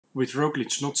with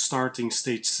Roglic not starting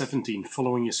stage 17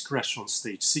 following his crash on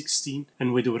stage 16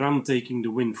 and with Uran taking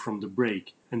the win from the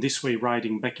break and this way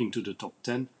riding back into the top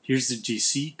 10, here's the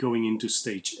GC going into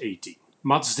stage 18.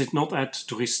 Mats did not add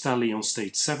to his tally on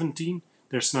stage 17,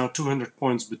 there's now 200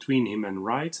 points between him and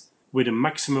Wright, with a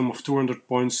maximum of 200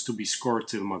 points to be scored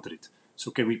till Madrid.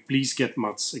 So can we please get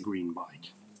Mats a green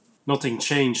bike? Nothing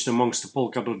changed amongst the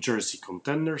polka dot jersey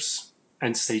contenders,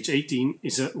 and stage 18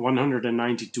 is a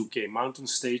 192k mountain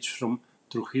stage from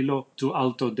Trujillo to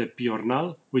Alto del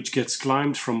Piornal, which gets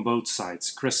climbed from both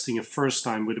sides, cresting a first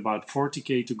time with about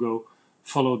 40k to go,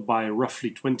 followed by a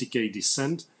roughly 20k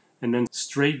descent, and then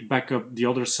straight back up the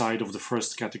other side of the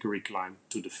first category climb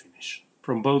to the finish.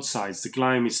 From both sides, the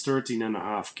climb is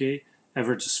 13.5k,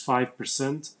 averages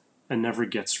 5%, and never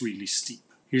gets really steep.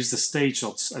 Here's the stage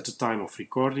odds at the time of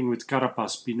recording, with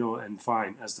Carapaz, Pinot and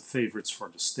Vine as the favorites for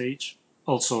the stage.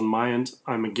 Also on my end,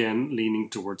 I'm again leaning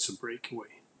towards a breakaway.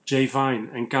 J. Vine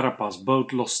and Carapaz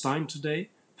both lost time today,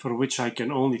 for which I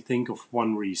can only think of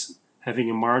one reason: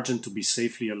 having a margin to be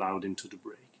safely allowed into the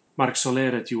break. Marc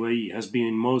Soler at UAE has been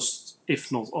in most,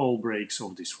 if not all, breaks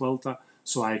of this Vuelta,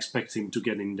 so I expect him to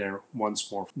get in there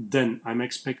once more. Then I'm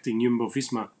expecting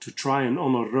Jumbo-Visma to try and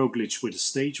honor Roglic with a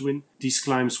stage win. These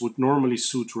climbs would normally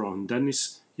suit Rohan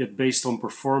Dennis, yet based on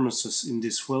performances in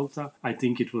this Vuelta, I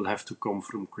think it will have to come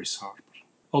from Chris Harper.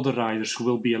 Other riders who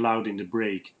will be allowed in the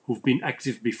break, who've been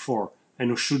active before and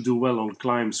who should do well on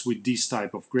climbs with these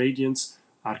type of gradients,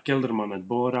 are Kelderman at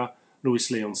Bora,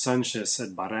 Luis Leon Sanchez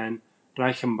at Bahrain,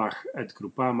 Reichenbach at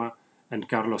Groupama and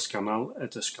Carlos Canal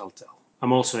at Euskaltel.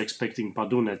 I'm also expecting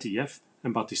Padun at EF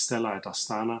and Battistella at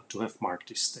Astana to have marked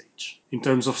this stage. In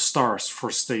terms of stars for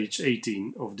stage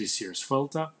 18 of this year's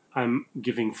Vuelta, I'm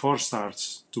giving 4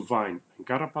 stars to Vine and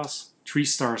Carapaz, 3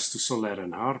 stars to Soler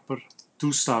and Harper,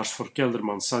 2 stars for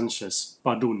Kelderman, Sanchez,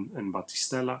 Padun and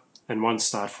Battistella, and 1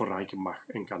 star for Reichenbach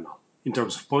and Canal. In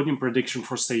terms of podium prediction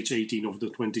for stage 18 of the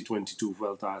 2022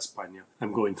 Vuelta a España,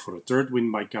 I'm going for a 3rd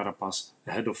win by Carapaz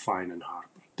ahead of Vine and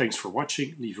Harper. Thanks for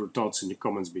watching, leave your thoughts in the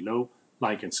comments below,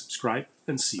 like and subscribe,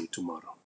 and see you tomorrow.